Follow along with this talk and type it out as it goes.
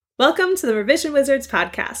Welcome to the Revision Wizards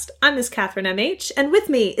podcast. I'm Miss Catherine M.H., and with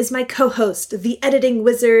me is my co-host, the editing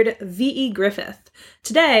wizard, V.E. Griffith.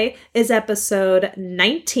 Today is episode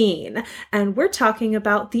 19, and we're talking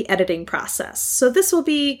about the editing process. So this will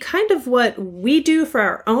be kind of what we do for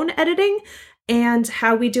our own editing and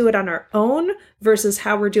how we do it on our own versus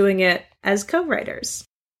how we're doing it as co-writers.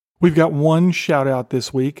 We've got one shout out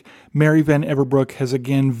this week. Mary Van Everbrook has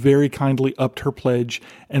again very kindly upped her pledge,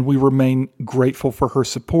 and we remain grateful for her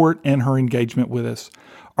support and her engagement with us.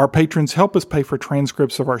 Our patrons help us pay for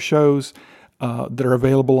transcripts of our shows that are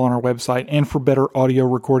available on our website and for better audio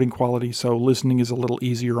recording quality, so listening is a little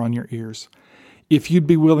easier on your ears. If you'd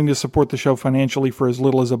be willing to support the show financially for as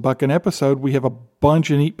little as $1 an episode, we have a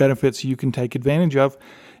bunch of neat benefits you can take advantage of,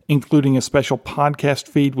 including a special podcast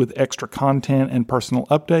feed with extra content and personal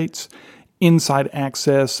updates, inside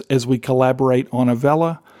access as we collaborate on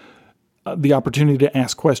Avella, the opportunity to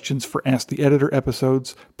ask questions for Ask the Editor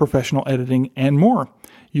episodes, professional editing, and more.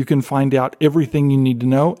 You can find out everything you need to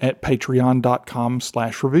know at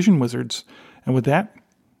patreon.com/revisionwizards. And with that,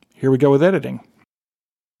 here we go with editing.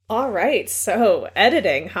 All right, so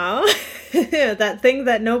editing, huh? That thing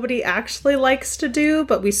that nobody actually likes to do,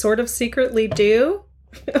 but we sort of secretly do.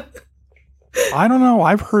 I don't know.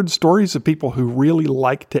 I've heard stories of people who really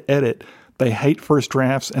like to edit. They hate first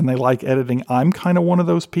drafts and they like editing. I'm kind of one of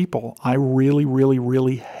those people. I really, really,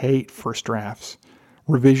 really hate first drafts.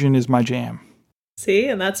 Revision is my jam. See,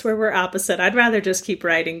 and that's where we're opposite. I'd rather just keep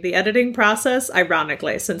writing. The editing process,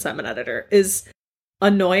 ironically, since I'm an editor, is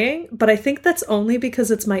annoying, but I think that's only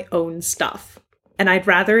because it's my own stuff. And I'd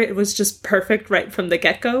rather it was just perfect right from the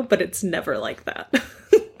get-go, but it's never like that.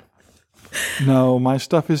 No, my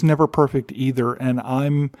stuff is never perfect either,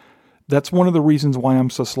 and that's one of the reasons why I'm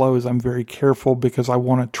so slow is I'm very careful because I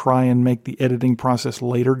want to try and make the editing process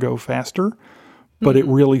later go faster, but it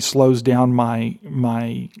really slows down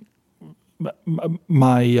my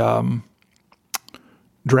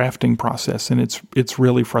drafting process, and it's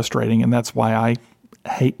really frustrating, and that's why I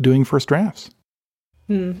hate doing first drafts.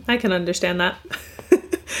 I can understand that.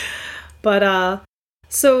 But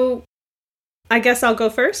so I guess I'll go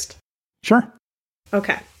first. Sure.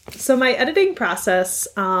 Okay. So my editing process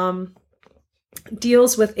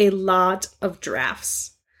deals with a lot of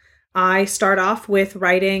drafts. I start off with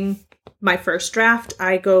writing my first draft.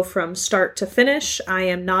 I go from start to finish. I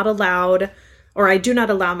am not allowed, or I do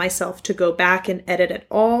not allow myself to go back and edit at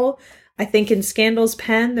all. I think in Scandal's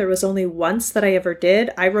pen, there was only once that I ever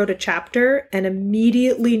did. I wrote a chapter and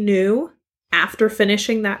immediately knew after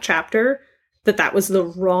finishing that chapter that that was the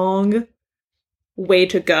wrong way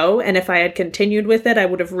to go, and if I had continued with it, I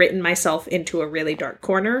would have written myself into a really dark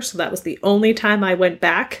corner. So that was the only time I went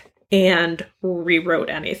back and rewrote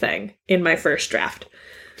anything in my first draft.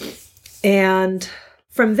 And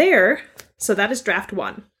from there, so that is draft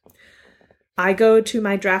 1. I go to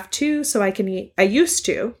my draft 2, so I used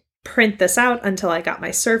to print this out until I got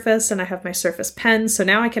my Surface, and I have my Surface pen, so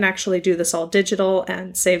now I can actually do this all digital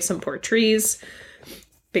and save some poor trees.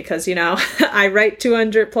 Because, I write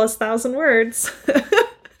 200,000+ words.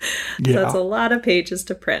 Yeah. So that's a lot of pages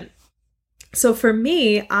to print. So for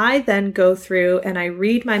me, I then go through and I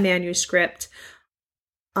read my manuscript.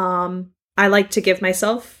 I like to give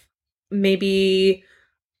myself maybe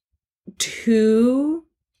two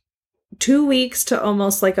weeks to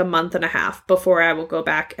almost like a month and a half before I will go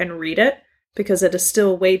back and read it because it is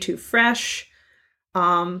still way too fresh.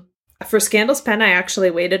 For Scandal's pen, I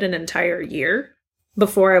actually waited an entire year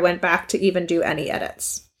before I went back to even do any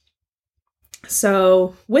edits.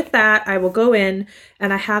 So with that, I will go in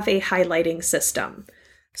and I have a highlighting system.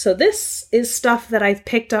 So this is stuff that I've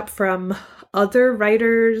picked up from other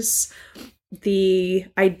writers. The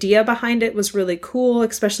idea behind it was really cool,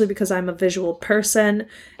 especially because I'm a visual person.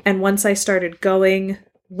 And once I started going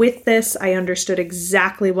with this, I understood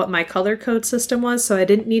exactly what my color code system was, so I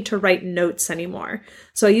didn't need to write notes anymore.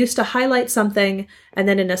 So I used to highlight something and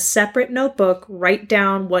then in a separate notebook, write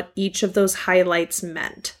down what each of those highlights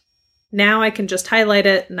meant. Now I can just highlight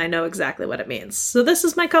it and I know exactly what it means. So this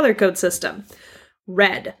is my color code system.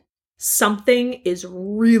 Red. Something is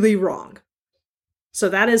really wrong. So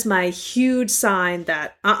that is my huge sign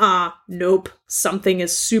that, nope, something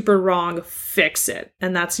is super wrong, fix it.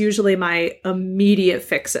 And that's usually my immediate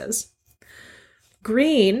fixes.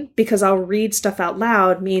 Green, because I'll read stuff out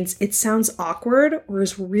loud, means it sounds awkward or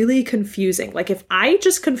is really confusing. Like if I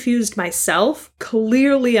just confused myself,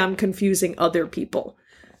 clearly I'm confusing other people.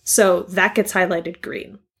 So that gets highlighted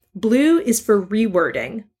green. Blue is for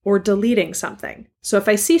rewording or deleting something. So if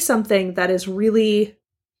I see something that is really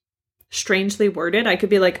strangely worded, I could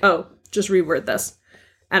be like, oh, just reword this.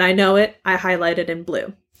 And I know it, I highlight it in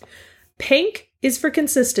blue. Pink is for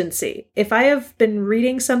consistency. If I have been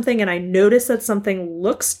reading something and I notice that something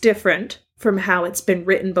looks different from how it's been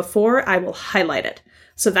written before, I will highlight it.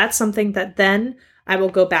 So that's something that then I will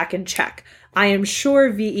go back and check. I am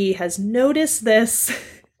sure VE has noticed this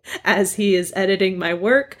as he is editing my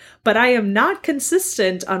work, but I am not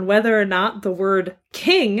consistent on whether or not the word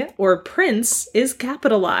king or prince is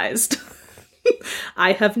capitalized.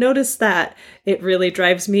 I have noticed that. It really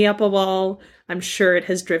drives me up a wall. I'm sure it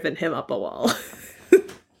has driven him up a wall.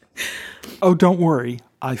 Oh, don't worry.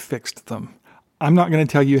 I fixed them. I'm not going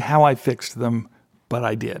to tell you how I fixed them, but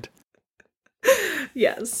I did.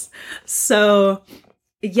 Yes. So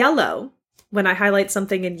yellow, when I highlight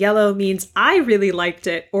something in yellow, means I really liked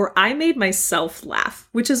it or I made myself laugh,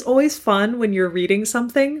 which is always fun when you're reading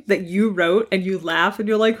something that you wrote and you laugh and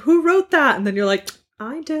you're like, who wrote that? And then you're like,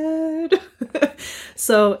 I did.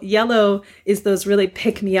 So yellow is those really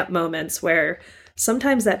pick-me-up moments where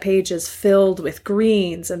sometimes that page is filled with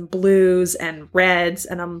greens and blues and reds,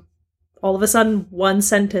 and I'm all of a sudden one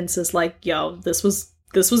sentence is like, yo, this was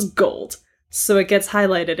gold. So it gets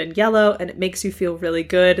highlighted in yellow and it makes you feel really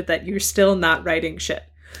good that you're still not writing shit.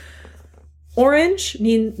 Orange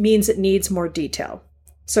means it needs more detail.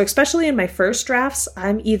 So especially in my first drafts,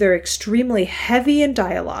 I'm either extremely heavy in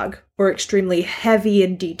dialogue or extremely heavy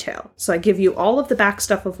in detail. So I give you all of the back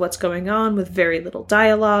stuff of what's going on with very little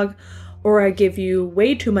dialogue, or I give you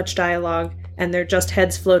way too much dialogue and they're just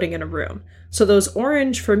heads floating in a room. So those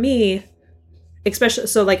orange for me, especially,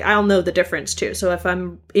 so like I'll know the difference too. So if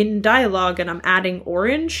I'm in dialogue and I'm adding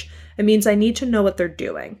orange, it means I need to know what they're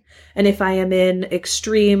doing. And if I am in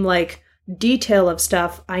extreme like detail of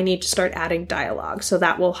stuff, I need to start adding dialogue. So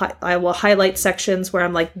that will I will highlight sections where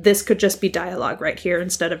I'm like, this could just be dialogue right here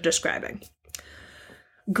instead of describing.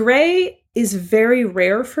 Gray is very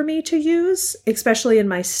rare for me to use, especially in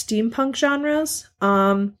my steampunk genres.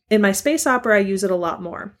 In my space opera, I use it a lot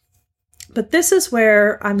more. But this is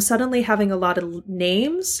where I'm suddenly having a lot of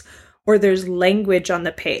names or there's language on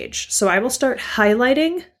the page. So I will start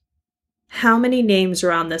highlighting how many names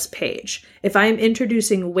are on this page. If I am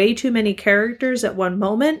introducing way too many characters at one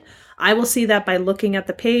moment, I will see that by looking at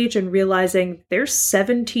the page and realizing there's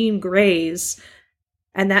 17 grays.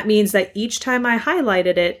 And that means that each time I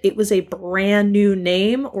highlighted it, it was a brand new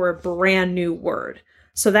name or a brand new word.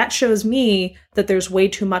 So that shows me that there's way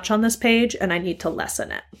too much on this page and I need to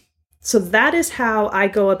lessen it. So that is how I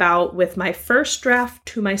go about with my first draft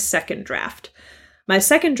to my second draft. My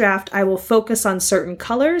second draft, I will focus on certain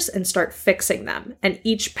colors and start fixing them. And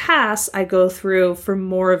each pass, I go through for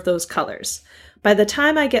more of those colors. By the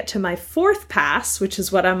time I get to my fourth pass, which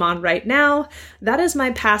is what I'm on right now, that is my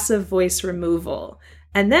passive voice removal.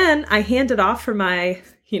 And then I hand it off for my,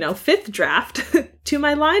 fifth draft to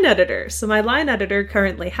my line editor. So my line editor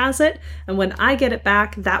currently has it. And when I get it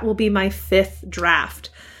back, that will be my fifth draft.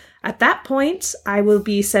 At that point, I will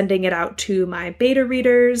be sending it out to my beta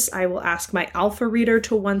readers. I will ask my alpha reader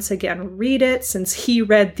to once again read it since he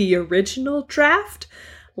read the original draft.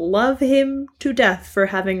 Love him to death for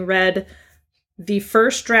having read the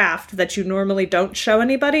first draft that you normally don't show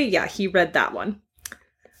anybody. Yeah, he read that one.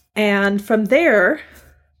 And from there,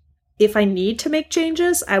 if I need to make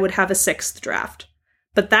changes, I would have a sixth draft.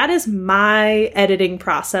 But that is my editing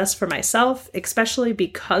process for myself, especially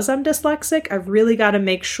because I'm dyslexic. I've really got to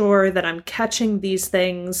make sure that I'm catching these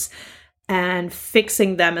things and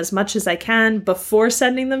fixing them as much as I can before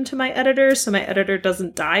sending them to my editor so my editor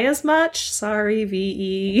doesn't die as much. Sorry,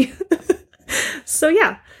 VE. So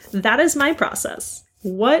yeah, that is my process.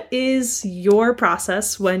 What is your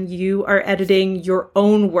process when you are editing your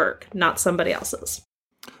own work, not somebody else's?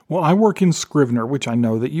 Well, I work in Scrivener, which I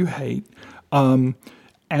know that you hate.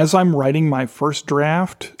 As I'm writing my first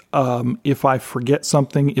draft, if I forget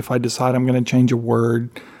something, if I decide I'm going to change a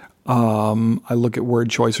word, I look at word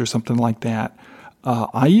choice or something like that.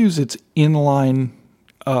 I use its inline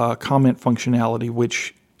comment functionality,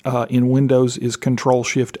 which in Windows is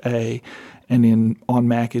Control-Shift-A, and on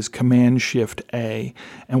Mac is Command-Shift-A.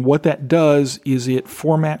 And what that does is it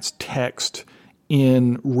formats text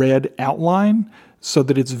in red outline so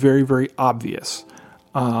that it's very, very obvious.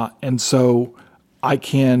 And so I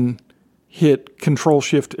can hit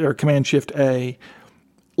Control-Shift or Command-Shift-A,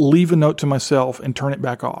 leave a note to myself, and turn it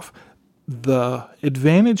back off. The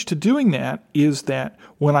advantage to doing that is that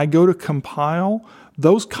when I go to compile,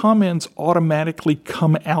 those comments automatically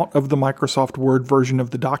come out of the Microsoft Word version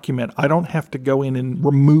of the document. I don't have to go in and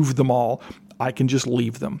remove them all. I can just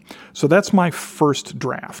leave them. So that's my first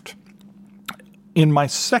draft. In my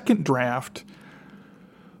second draft,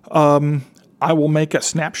 I will make a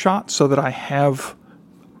snapshot so that I have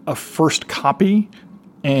a first copy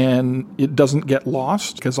and it doesn't get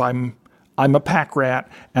lost because I'm I'm a pack rat,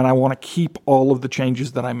 and I want to keep all of the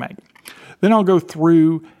changes that I make. Then I'll go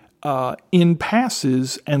through in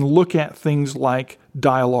passes and look at things like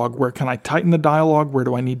dialogue. Where can I tighten the dialogue? Where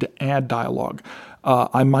do I need to add dialogue?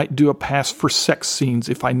 I might do a pass for sex scenes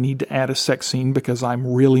if I need to add a sex scene because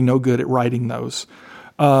I'm really no good at writing those.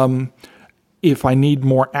 If I need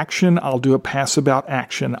more action, I'll do a pass about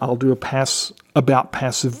action. I'll do a pass about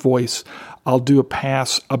passive voice. I'll do a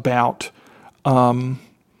pass about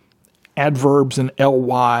adverbs and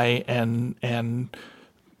ly and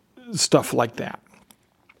stuff like that.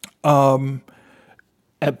 At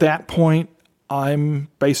that point, I'm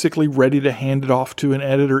basically ready to hand it off to an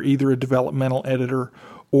editor, either a developmental editor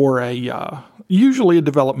or usually a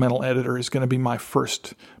developmental editor is going to be my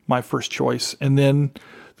first choice. And then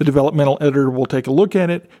the developmental editor will take a look at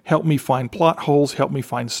it, help me find plot holes, help me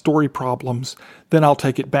find story problems. Then I'll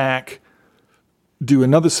take it back, do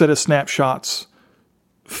another set of snapshots,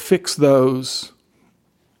 fix those,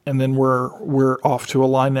 and then we're off to a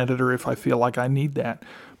line editor if I feel like I need that.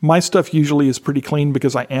 My stuff usually is pretty clean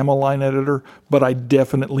because I am a line editor, but I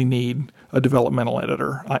definitely need a developmental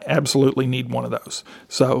editor. I absolutely need one of those.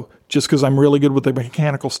 So just because I'm really good with the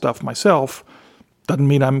mechanical stuff myself doesn't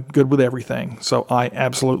mean I'm good with everything. So I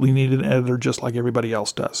absolutely need an editor just like everybody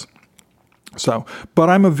else does. So, but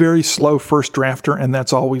I'm a very slow first drafter, and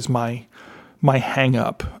that's always my hang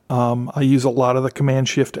up. I use a lot of the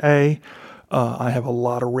Command-Shift-A. I have a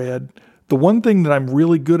lot of red. The one thing that I'm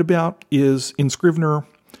really good about is in Scrivener,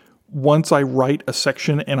 once I write a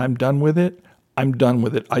section and I'm done with it, I'm done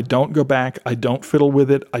with it. I don't go back. I don't fiddle with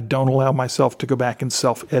it. I don't allow myself to go back and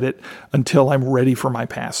self-edit until I'm ready for my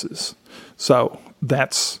passes. So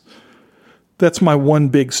that's my one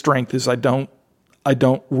big strength is I don't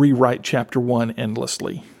rewrite chapter 1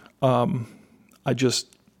 endlessly. I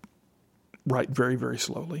just write very, very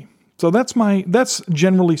slowly. So that's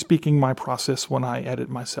generally speaking my process when I edit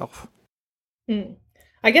myself.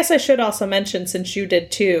 I guess I should also mention, since you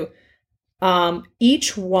did too,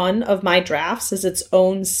 each one of my drafts is its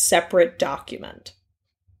own separate document.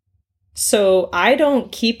 So I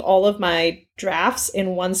don't keep all of my drafts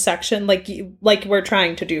in one section like we're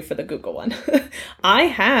trying to do for the Google one. I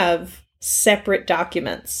have separate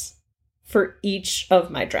documents for each of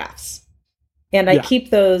my drafts. And I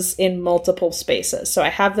keep those in multiple spaces. So I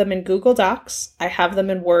have them in Google Docs, I have them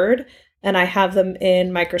in Word, and I have them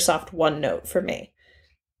in Microsoft OneNote for me.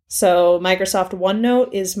 So Microsoft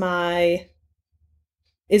OneNote is my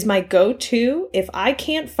go-to. If I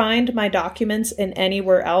can't find my documents in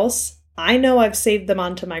anywhere else, I know I've saved them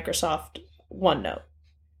onto Microsoft OneNote.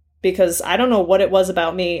 Because I don't know what it was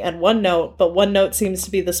about me and OneNote, but OneNote seems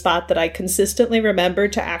to be the spot that I consistently remember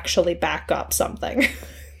to actually back up something.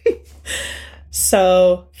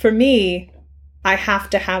 So for me, I have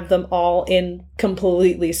to have them all in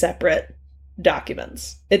completely separate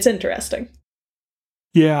documents. It's interesting.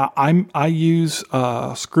 Yeah, I use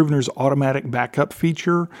Scrivener's automatic backup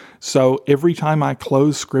feature. So every time I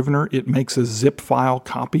close Scrivener, it makes a zip file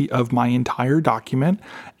copy of my entire document,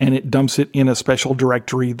 and it dumps it in a special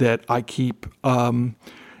directory that I keep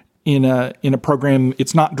in a program.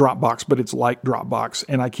 It's not Dropbox, but it's like Dropbox,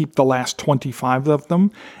 and I keep the last 25 of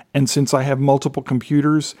them. And since I have multiple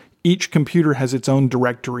computers, each computer has its own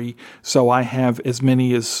directory, so I have as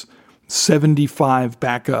many as 75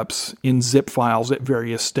 backups in zip files at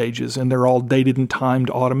various stages, and they're all dated and timed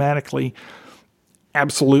automatically.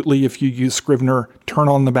 Absolutely, if you use Scrivener, turn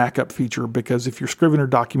on the backup feature, because if your Scrivener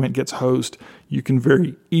document gets hosed, you can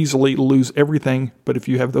very easily lose everything, but if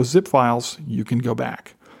you have those zip files, you can go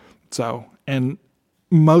back. So, and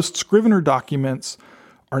most Scrivener documents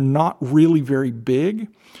are not really very big.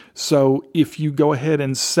 So if you go ahead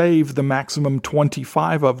and save the maximum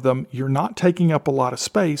 25 of them, you're not taking up a lot of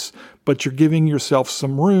space, but you're giving yourself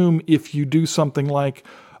some room if you do something like,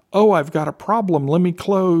 oh, I've got a problem. Let me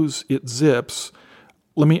close. It zips.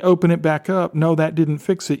 Let me open it back up. No, that didn't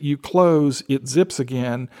fix it. You close, it zips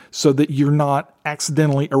again, so that you're not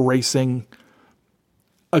accidentally erasing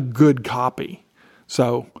a good copy.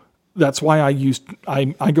 So that's why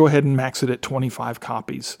I go ahead and max it at 25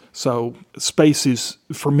 copies. So space is,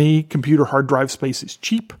 for me, computer hard drive space is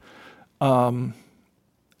cheap. And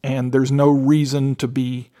there's no reason to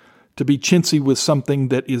be chintzy with something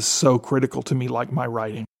that is so critical to me like my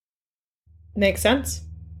writing. Makes sense.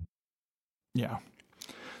 Yeah.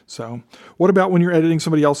 So what about when you're editing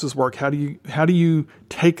somebody else's work? How do you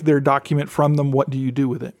take their document from them? What do you do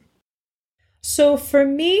with it? So for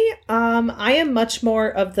me, I am much more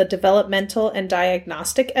of the developmental and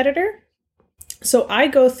diagnostic editor. So I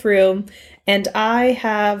go through and I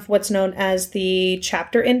have what's known as the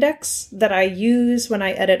chapter index that I use when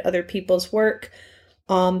I edit other people's work.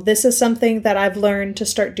 This is something that I've learned to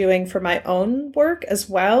start doing for my own work as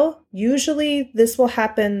well. Usually this will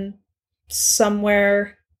happen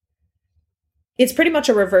somewhere. It's pretty much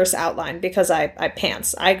a reverse outline because I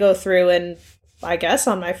pants. I go through and I guess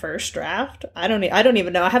on my first draft, I don't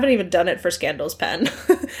even know. I haven't even done it for Scandal's Pen.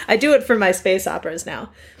 I do it for my space operas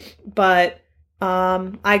now. But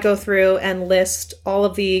I go through and list all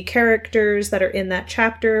of the characters that are in that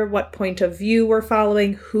chapter, what point of view we're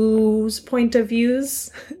following, whose point of views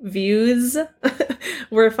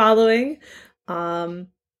we're following,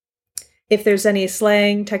 if there's any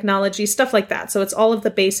slang, technology, stuff like that. So it's all of the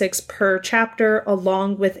basics per chapter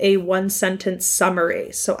along with a 1-sentence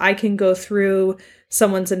summary. So I can go through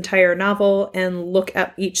someone's entire novel and look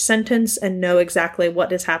at each sentence and know exactly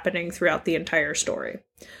what is happening throughout the entire story.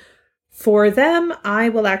 For them, I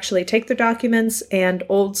will actually take their documents and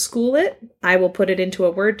old school it. I will put it into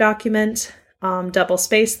a Word document, double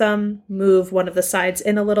space them, move one of the sides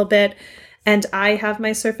in a little bit, and I have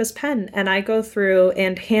my Surface Pen and I go through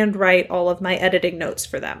and handwrite all of my editing notes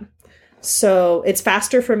for them. So it's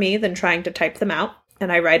faster for me than trying to type them out,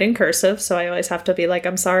 and I write in cursive, so I always have to be like,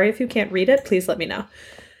 I'm sorry if you can't read it, please let me know.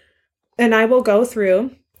 And I will go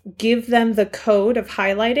through, give them the code of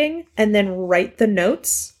highlighting, and then write the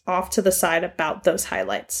notes off to the side about those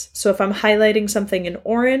highlights. So if I'm highlighting something in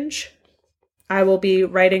orange, I will be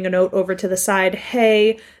writing a note over to the side,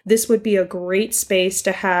 hey, this would be a great space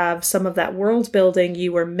to have some of that world building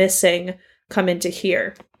you were missing come into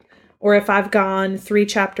here. Or if I've gone 3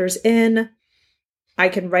 chapters in, I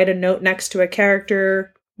can write a note next to a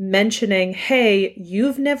character mentioning, hey,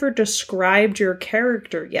 you've never described your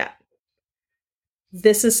character yet.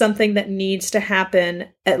 This is something that needs to happen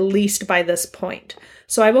at least by this point.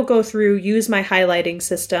 So I will go through, use my highlighting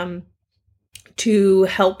system to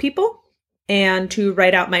help people and to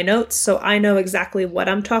write out my notes so I know exactly what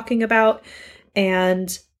I'm talking about.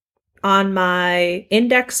 And on my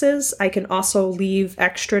indexes, I can also leave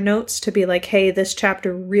extra notes to be like, hey, this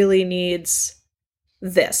chapter really needs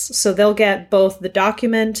this. So they'll get both the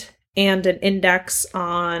document and an index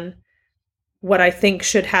on what I think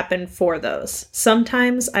should happen for those.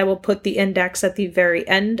 Sometimes I will put the index at the very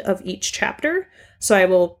end of each chapter, so I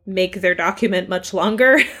will make their document much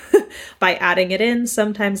longer by adding it in.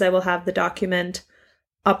 Sometimes I will have the document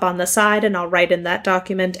up on the side and I'll write in that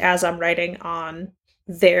document as I'm writing on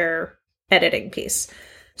their editing piece.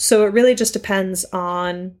 So it really just depends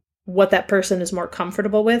on what that person is more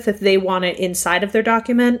comfortable with. If they want it inside of their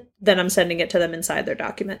document, then I'm sending it to them inside their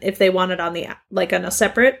document. If they want it on the on a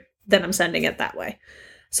separate, then I'm sending it that way.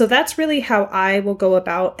 So that's really how I will go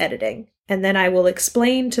about editing. And then I will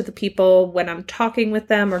explain to the people when I'm talking with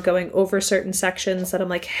them or going over certain sections that I'm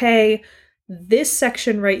like, hey, this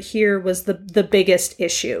section right here was the biggest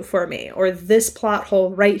issue for me, or this plot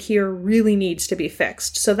hole right here really needs to be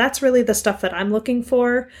fixed. So that's really the stuff that I'm looking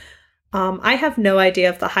for. I have no idea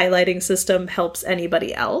if the highlighting system helps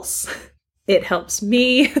anybody else. It helps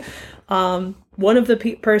me. One of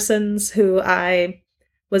the persons who I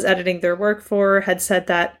was editing their work for had said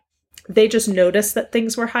that they just noticed that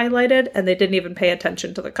things were highlighted and they didn't even pay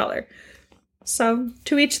attention to the color. So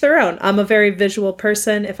to each their own. I'm a very visual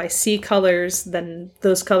person. If I see colors, then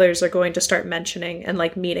those colors are going to start mentioning and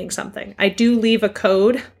like meaning something. I do leave a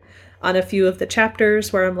code on a few of the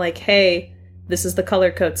chapters where I'm like, hey, this is the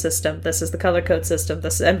color code system. This is the color code system.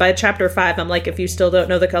 And by chapter 5, I'm like, if you still don't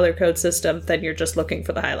know the color code system, then you're just looking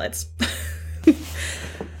for the highlights.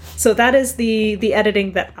 So that is the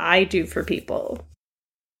editing that I do for people.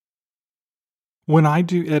 When I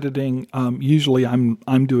do editing, usually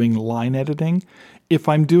I'm doing line editing. If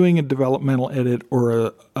I'm doing a developmental edit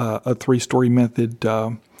or a 3-story method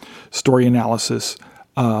story analysis,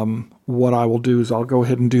 what I will do is I'll go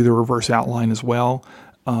ahead and do the reverse outline as well.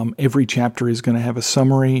 Every chapter is going to have a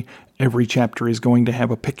summary. Every chapter is going to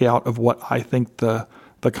have a pick out of what I think the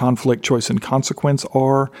conflict, choice, and consequence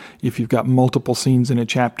are. If you've got multiple scenes in a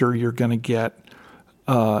chapter, you're going to get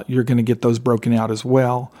those broken out as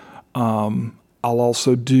well. I'll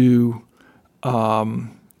also do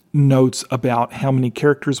notes about how many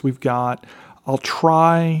characters we've got.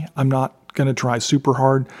 I'm not going to try super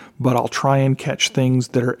hard, but I'll try and catch things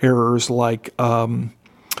that are errors like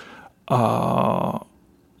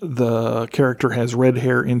the character has red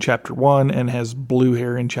hair in chapter 1 and has blue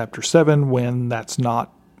hair in chapter 7 when that's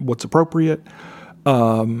not what's appropriate.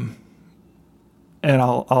 And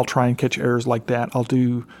I'll try and catch errors like that. I'll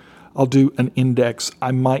do an index.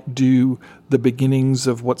 I might do the beginnings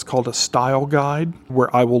of what's called a style guide,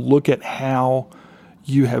 where I will look at how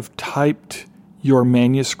you have typed your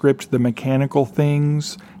manuscript, the mechanical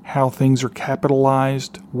things, how things are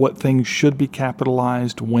capitalized, what things should be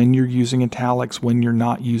capitalized, when you're using italics, when you're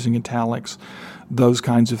not using italics, those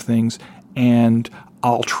kinds of things. And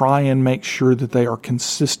I'll try and make sure that they are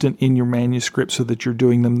consistent in your manuscript so that you're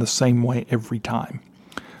doing them the same way every time.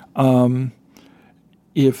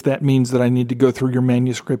 If that means that I need to go through your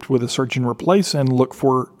manuscript with a search and replace and look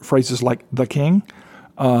for phrases like the king,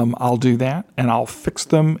 I'll do that, and I'll fix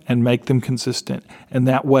them and make them consistent. And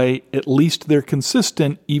that way, at least they're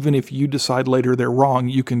consistent. Even if you decide later they're wrong,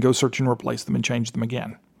 you can go search and replace them and change them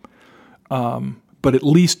again. But at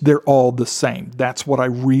least they're all the same. That's what I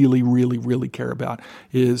really, really, really care about.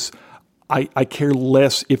 Is I care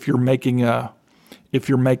less if you're making a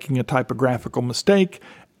typographical mistake,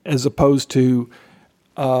 as opposed to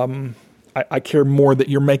I care more that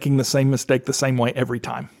you're making the same mistake the same way every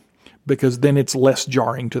time, because then it's less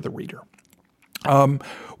jarring to the reader.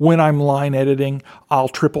 When I'm line editing, I'll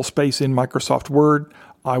triple space in Microsoft Word.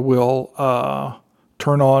 I will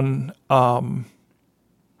turn on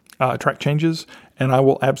track changes, and I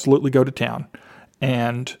will absolutely go to town.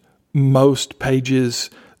 And most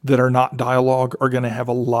pages that are not dialogue are going to have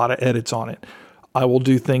a lot of edits on it. I will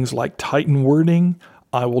do things like tighten wording.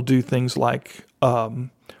 I will do things like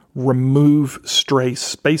remove stray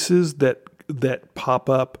spaces that pop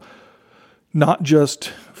up, not just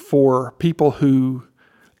for people who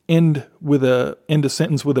end a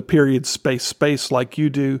sentence with a period space like you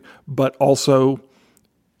do, but also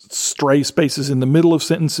stray spaces in the middle of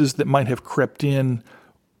sentences that might have crept in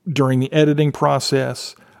during the editing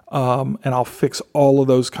process. And I'll fix all of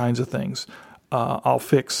those kinds of things. I'll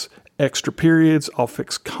fix extra periods. I'll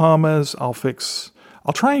fix commas. I'll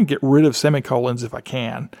try and get rid of semicolons if I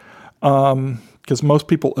can, because most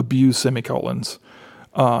people abuse semicolons,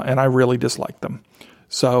 and I really dislike them.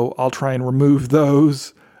 So I'll try and remove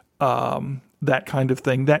those, that kind of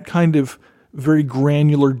thing, that kind of very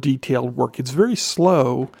granular, detailed work. It's very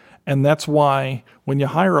slow, and that's why when you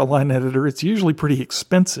hire a line editor, it's usually pretty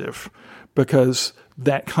expensive, because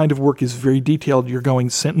that kind of work is very detailed. You're going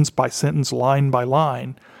sentence by sentence, line by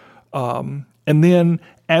line. And then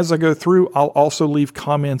as I go through, I'll also leave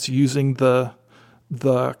comments using the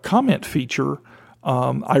comment feature.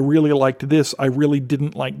 I really liked this. I really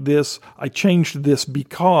didn't like this. I changed this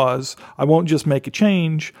because. I won't just make a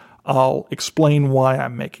change. I'll explain why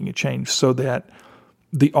I'm making a change so that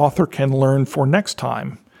the author can learn for next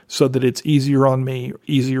time, so that it's easier on me,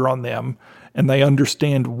 easier on them, and they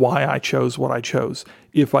understand why I chose what I chose.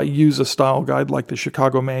 If I use a style guide like the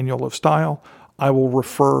Chicago Manual of Style, I'll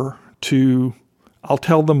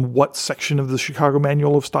tell them what section of the Chicago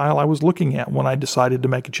Manual of Style I was looking at when I decided to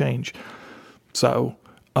make a change. So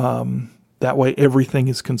that way everything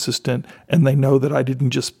is consistent, and they know that I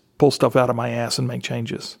didn't just pull stuff out of my ass and make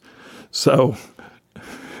changes. So,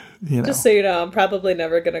 Just so you know, I'm probably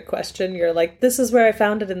never going to question. You're like, this is where I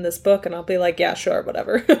found it in this book, and I'll be like, yeah, sure,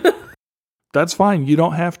 whatever. That's fine. You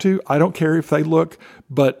don't have to. I don't care if they look,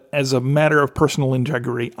 but as a matter of personal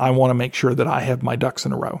integrity, I want to make sure that I have my ducks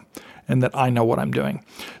in a row and that I know what I'm doing.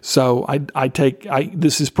 So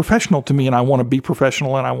this is professional to me, and I want to be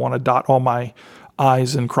professional, and I want to dot all my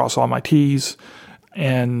I's and cross all my T's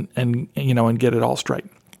and get it all straight.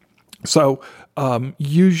 So,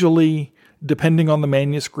 usually, depending on the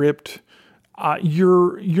manuscript,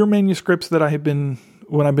 your manuscripts that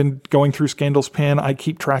when I've been going through Scandal's Pen, I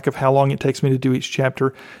keep track of how long it takes me to do each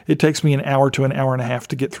chapter. It takes me an hour to an hour and a half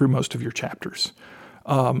to get through most of your chapters.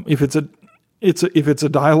 If it's a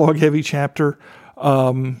dialogue heavy chapter,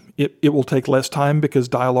 it will take less time, because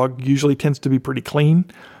dialogue usually tends to be pretty clean,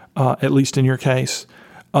 at least in your case.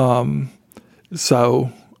 And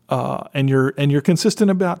you're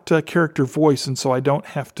consistent about character voice, and so I don't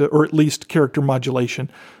have to, or at least character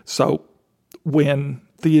modulation. So when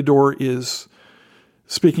Theodore is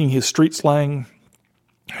speaking his street slang,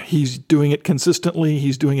 he's doing it consistently,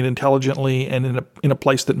 he's doing it intelligently, and in a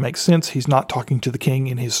place that makes sense. He's not talking to the king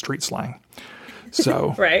in his street slang.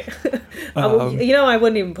 So right. I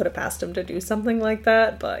wouldn't even put it past him to do something like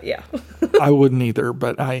that, but yeah. I wouldn't either,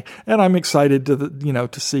 but I'm excited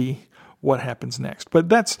to see what happens next. But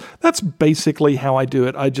that's basically how I do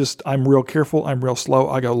it. I'm real careful, I'm real slow,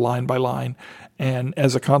 I go line by line. And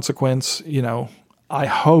as a consequence, I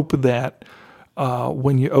hope that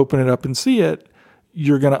when you open it up and see it,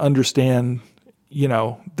 you're going to understand,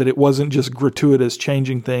 that it wasn't just gratuitous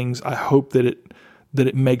changing things. I hope that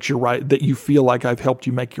it makes that you feel like I've helped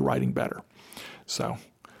you make your writing better. So,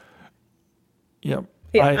 yeah,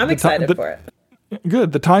 I'm excited for it.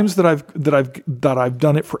 Good. The times that I've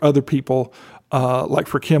done it for other people, like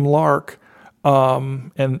for Kim Lark,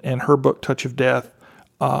 and her book Touch of Death,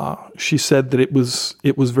 she said that it was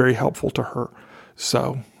very helpful to her.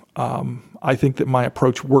 So I think that my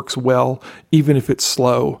approach works well, even if it's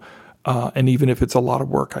slow, and even if it's a lot of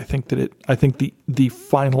work. I think the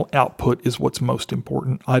final output is what's most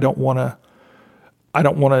important. I don't want to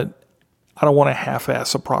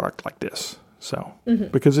half-ass a product like this. So,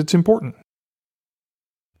 because it's important.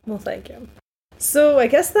 Well, thank you. So I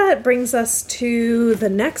guess that brings us to the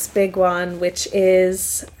next big one, which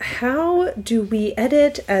is how do we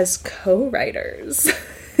edit as co-writers?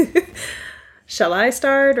 Shall I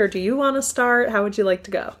start, or do you want to start? How would you like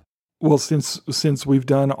to go? Well, since we've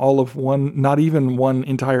done all of not even one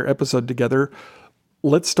entire episode together,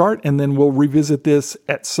 let's start, and then we'll revisit this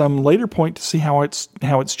at some later point to see how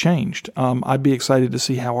it's changed. I'd be excited to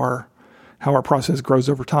see how our process grows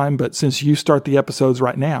over time. But since you start the episodes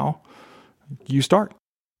right now, you start.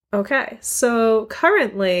 Okay, so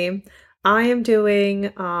currently I am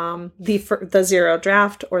doing the zero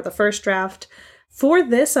draft, or the first draft. For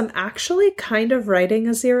this, I'm actually kind of writing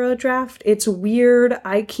a zero draft. It's weird.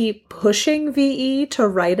 I keep pushing VE to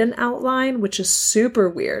write an outline, which is super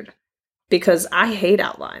weird because I hate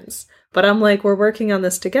outlines. But I'm like, we're working on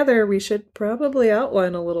this together. We should probably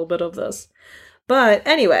outline a little bit of this. But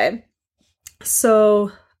anyway,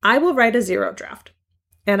 so I will write a zero draft.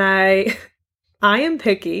 And I am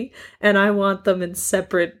picky, and I want them in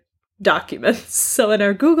separate documents. So in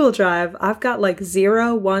our Google Drive, I've got like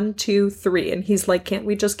 0, 1, 2, 3. And he's like, can't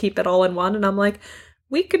we just keep it all in one? And I'm like,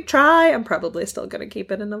 we could try. I'm probably still going to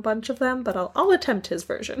keep it in a bunch of them, but I'll attempt his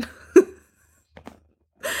version.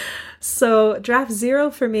 So draft 0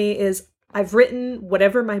 for me is I've written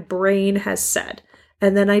whatever my brain has said.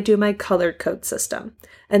 And then I do my colored code system.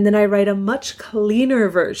 And then I write a much cleaner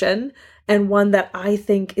version, and one that I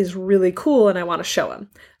think is really cool and I want to show him.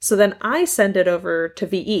 So then I send it over to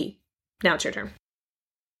VE. Now it's your turn.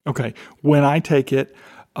 Okay. When I take it,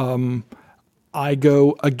 I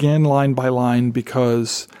go again line by line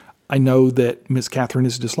because I know that Miss Catherine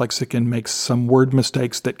is dyslexic and makes some word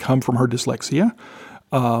mistakes that come from her dyslexia.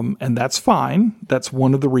 And that's fine. That's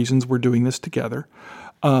one of the reasons we're doing this together.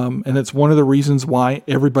 And it's one of the reasons why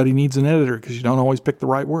everybody needs an editor, because you don't always pick the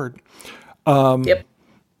right word. Yep.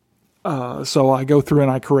 So I go through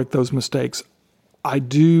and I correct those mistakes. I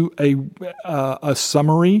do a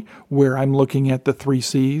summary where I'm looking at the 3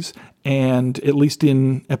 C's, and at least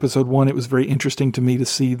in episode 1, it was very interesting to me to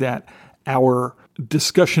see that our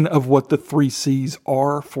discussion of what the 3 C's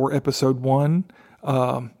are for episode 1,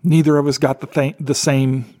 neither of us got the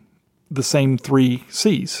same 3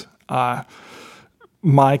 C's.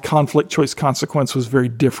 My conflict choice consequence was very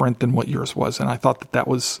different than what yours was, and I thought that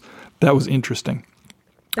was interesting.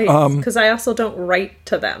 Because I also don't write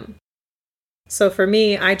to them. So for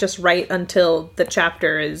me, I just write until the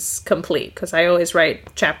chapter is complete, because I always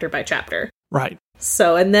write chapter by chapter. Right.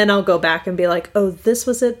 So, and then I'll go back and be like, oh, this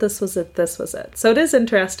was it, this was it, this was it. So it is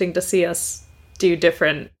interesting to see us do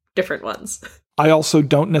different ones. I also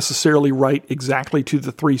don't necessarily write exactly to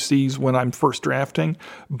the 3 C's when I'm first drafting,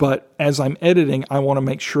 but as I'm editing, I want to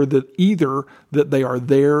make sure that either that they are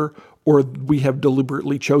there or we have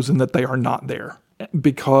deliberately chosen that they are not there.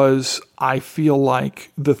 Because I feel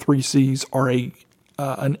like the 3 C's are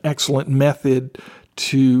an excellent method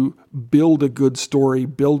to build a good story,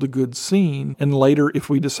 build a good scene, and later if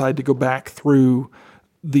we decide to go back through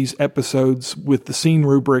these episodes with the scene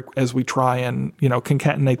rubric as we try and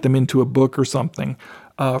concatenate them into a book or something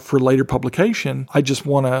for later publication, I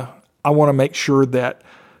want to make sure that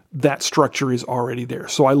structure is already there.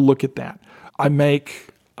 So I look at that. I make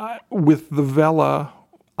with the Vela,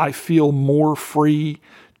 I feel more free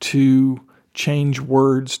to change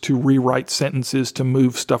words, to rewrite sentences, to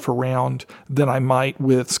move stuff around than I might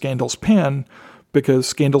with Scandal's Pen, because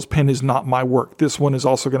Scandal's Pen is not my work. This one is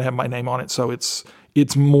also going to have my name on it, so it's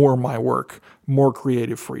more my work, more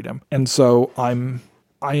creative freedom. And so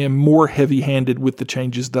I am more heavy-handed with the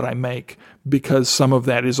changes that I make because some of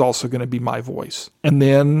that is also going to be my voice. And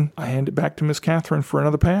then I hand it back to Miss Catherine for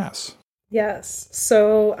another pass. Yes.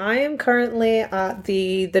 So I am currently at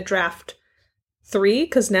the draft 3,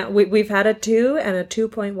 because now we've had a 2 and a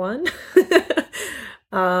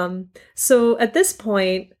 2.1. So at this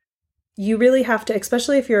point, you really have to,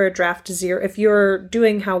 especially if you're a draft 0, if you're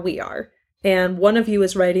doing how we are, and one of you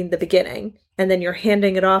is writing the beginning, and then you're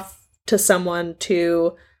handing it off to someone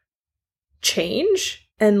to change,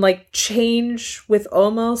 and change with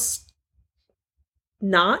almost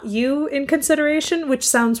not you in consideration, which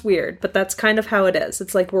sounds weird, but that's kind of how it is.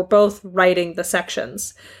 It's like we're both writing the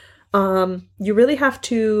sections. You really have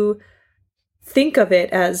to think of it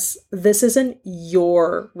as this isn't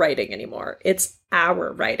your writing anymore. It's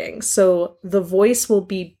our writing. So the voice will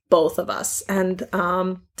be both of us. And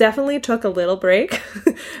definitely took a little break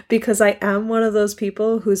because I am one of those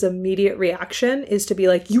people whose immediate reaction is to be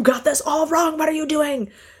like, you got this all wrong. What are you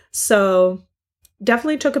doing? So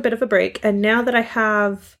definitely took a bit of a break. And now that I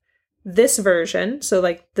have this version, so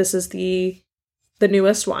like this is the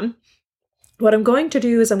newest one, what I'm going to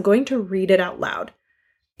do is I'm going to read it out loud.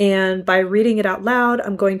 And by reading it out loud,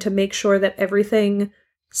 I'm going to make sure that everything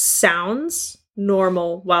sounds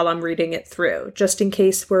normal while I'm reading it through, just in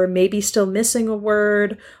case we're maybe still missing a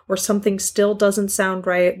word or something still doesn't sound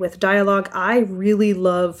right with dialogue. I really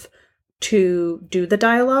love to do the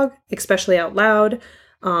dialogue, especially out loud.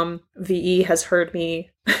 VE has heard me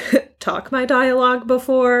talk my dialogue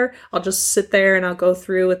before. I'll just sit there and I'll go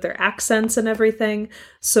through with their accents and everything.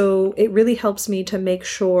 So it really helps me to make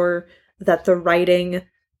sure that the writing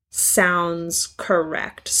sounds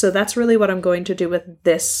correct. So that's really what I'm going to do with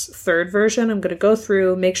this third version. I'm going to go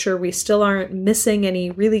through, make sure we still aren't missing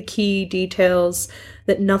any really key details,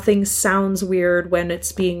 that nothing sounds weird when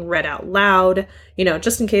it's being read out loud,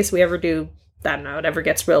 just in case we ever do, I don't know, it ever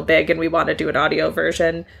gets real big and we want to do an audio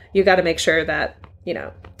version. You got to make sure that,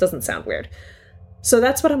 it doesn't sound weird. So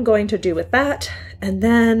that's what I'm going to do with that. And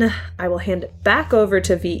then I will hand it back over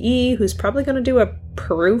to VE, who's probably going to do a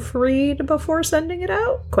proofread before sending it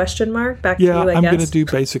out? Back to you, I guess. Yeah, I'm going to do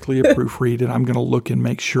basically a proofread, and I'm going to look and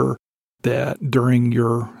make sure that during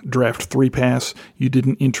your draft 3 pass, you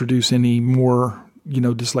didn't introduce any more,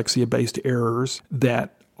 dyslexia-based errors,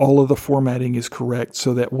 that all of the formatting is correct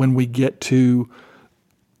so that when we get to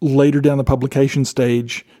later down the publication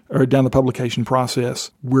stage or down the publication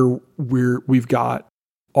process, we've got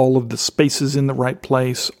all of the spaces in the right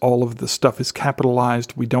place, all of the stuff is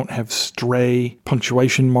capitalized, we don't have stray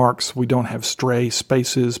punctuation marks, we don't have stray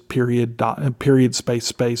spaces, period,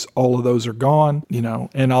 space, all of those are gone,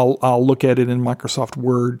 and I'll look at it in Microsoft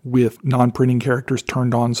Word with non-printing characters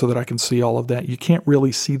turned on so that I can see all of that. You can't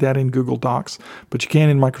really see that in Google Docs, but you can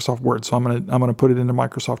in Microsoft Word, so I'm gonna put it into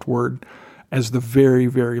Microsoft Word as the very,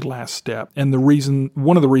 very last step. And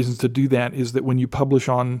one of the reasons to do that is that when you publish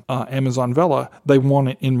on Amazon Vela, they want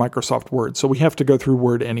it in Microsoft Word. So we have to go through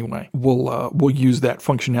Word anyway. We'll use that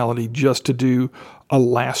functionality just to do a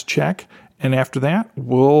last check. And after that,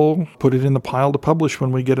 we'll put it in the pile to publish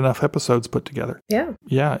when we get enough episodes put together. Yeah.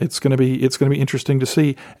 Yeah, it's going to be interesting to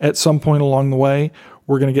see. At some point along the way,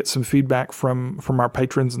 we're going to get some feedback from our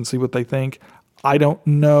patrons and see what they think. I don't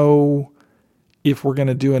know if we're going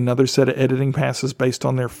to do another set of editing passes based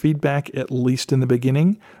on their feedback, at least in the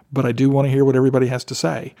beginning, but I do want to hear what everybody has to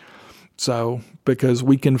say. So, because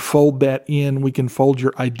we can fold that in, we can fold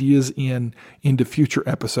your ideas into future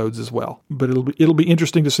episodes as well. But it'll be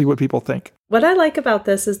interesting to see what people think. What I like about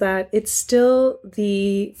this is that it's still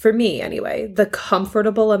for me anyway, the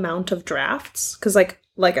comfortable amount of drafts. Because like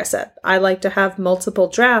I said, I like to have multiple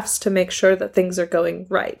drafts to make sure that things are going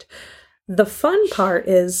right. The fun part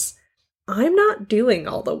is I'm not doing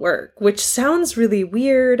all the work, which sounds really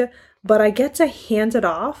weird, but I get to hand it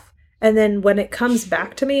off. And then when it comes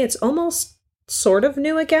back to me, it's almost sort of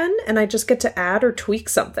new again. And I just get to add or tweak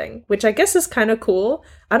something, which I guess is kind of cool.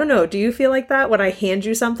 I don't know. Do you feel like that when I hand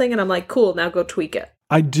you something and I'm like, cool, now go tweak it?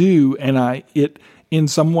 I do. And in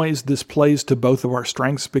some ways, this plays to both of our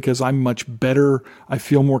strengths because I'm much better. I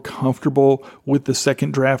feel more comfortable with the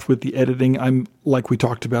second draft, with the editing. I'm, like we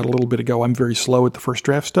talked about a little bit ago, I'm very slow at the first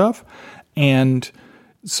draft stuff. And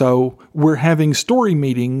so we're having story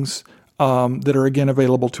meetings that are, again,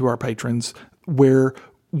 available to our patrons where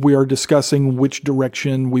we are discussing which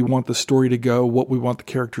direction we want the story to go, what we want the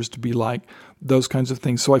characters to be like, those kinds of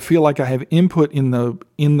things. So I feel like I have input in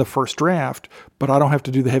the first draft, but I don't have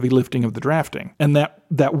to do the heavy lifting of the drafting. And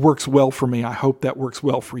that works well for me. I hope that works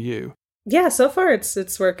well for you. Yeah, so far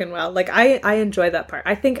it's working well. Like I enjoy that part.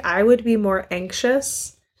 I think I would be more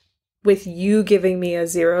anxious with you giving me a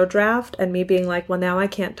 0 draft and me being like, well, now I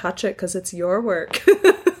can't touch it because it's your work.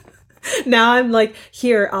 Now I'm like,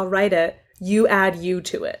 here, I'll write it. You add you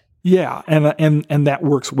to it. Yeah, and that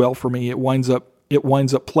works well for me. It winds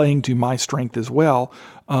up playing to my strength as well,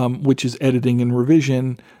 which is editing and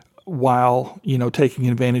revision, while taking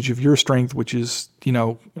advantage of your strength, which is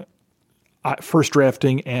first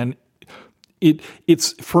drafting. And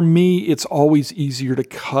it's for me, it's always easier to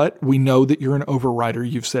cut. We know that you're an overwriter.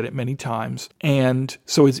 You've said it many times, and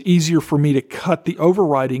so it's easier for me to cut the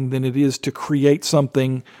overwriting than it is to create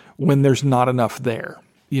something when there's not enough there.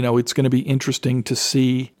 It's going to be interesting to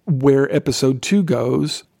see where episode 2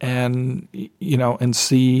 goes and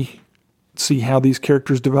see how these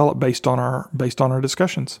characters develop based on our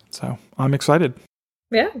discussions. So I'm excited.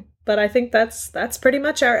 Yeah, but I think that's pretty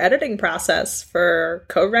much our editing process for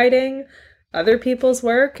co-writing other people's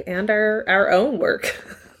work and our own work.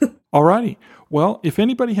 Alrighty. Well, if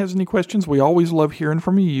anybody has any questions, we always love hearing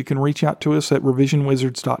from you. You can reach out to us at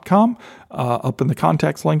revisionwizards.com, up in the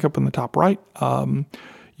contacts link up in the top right.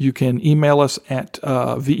 You can email us at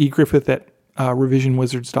vegriffith at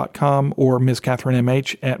revisionwizards.com or Ms. Catherine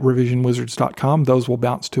MH at revisionwizards.com. Those will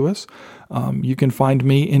bounce to us. You can find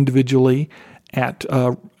me individually at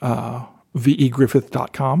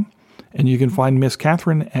vegriffith.com, and you can find Miss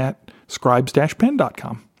Catherine at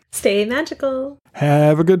scribes-pen.com. Stay magical.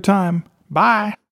 Have a good time. Bye.